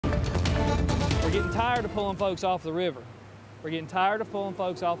We're getting tired of pulling folks off the river. We're getting tired of pulling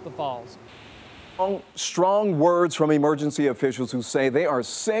folks off the falls. Strong words from emergency officials who say they are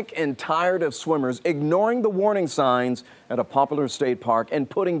sick and tired of swimmers ignoring the warning signs at a popular state park and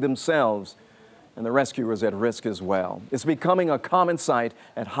putting themselves and the rescuers at risk as well. It's becoming a common sight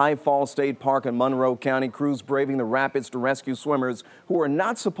at High Falls State Park in Monroe County, crews braving the rapids to rescue swimmers who are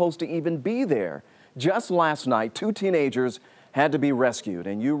not supposed to even be there. Just last night, 2 teenagers had to be rescued,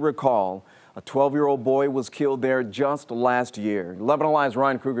 and you recall a 12-year-old boy was killed there just last year. 11 Alive's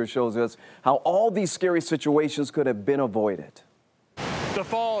Ryan Kruger shows us how all these scary situations could have been avoided. The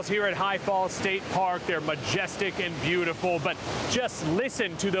falls here at High Falls State Park, they're majestic and beautiful, but just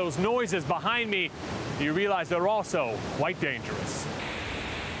listen to those noises behind me. You realize they're also quite dangerous.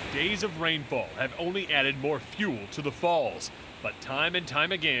 Days of rainfall have only added more fuel to the falls, but time and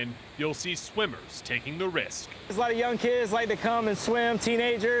time again, you'll see swimmers taking the risk. There's a lot of young kids like to come and swim,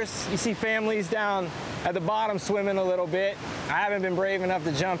 teenagers. You see families down at the bottom swimming a little bit. I haven't been brave enough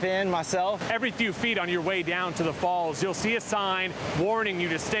to jump in myself. Every few feet on your way down to the falls, you'll see a sign warning you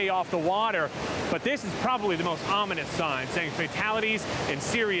to stay off the water. But this is probably the most ominous sign, saying fatalities and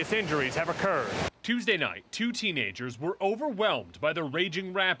serious injuries have occurred. Tuesday night, 2 teenagers were overwhelmed by the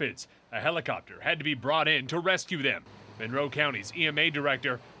raging rapids. A helicopter had to be brought in to rescue them. Monroe County's EMA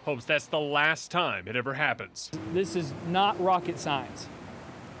director hopes that's the last time it ever happens. This is not rocket science.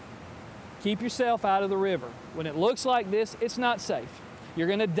 Keep yourself out of the river. When it looks like this, it's not safe. You're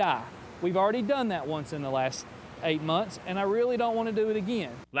going to die. We've already done that once in the last 8 months, and I really don't want to do it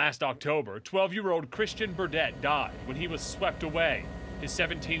again. Last October, 12-year-old Christian Burdett died when he was swept away. His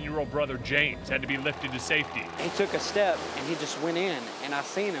 17-year-old brother James had to be lifted to safety. He took a step and he just went in, and I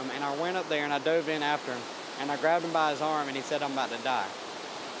seen him, and I went up there and I dove in after him, and I grabbed him by his arm, and he said, "I'm about to die."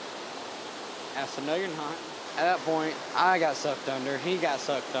 I said, "No, you're not." At that point, I got sucked under, he got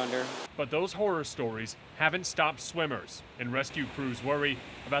sucked under. But those horror stories haven't stopped swimmers, and rescue crews worry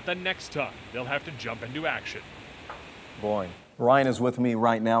about the next time they'll have to jump into action. Boy, Ryan is with me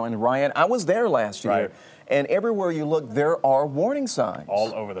right now, and Ryan, I was there last year. Right. And everywhere you look, there are warning signs.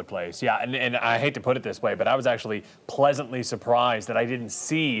 All over the place. Yeah, and I hate to put it this way, but I was actually pleasantly surprised that I didn't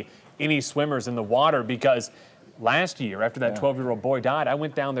see any swimmers in the water, because last year, after that 12-year-old boy died, I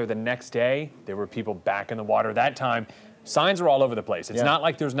went down there the next day. There were people back in the water. That time, signs are all over the place. It's not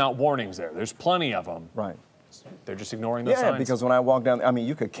like there's not warnings there. There's plenty of them. Right. They're just ignoring those signs. Yeah, because when I walked down, I mean,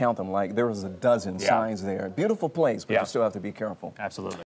 you could count them, like there was a dozen signs there. Beautiful place, but you still have to be careful. Absolutely.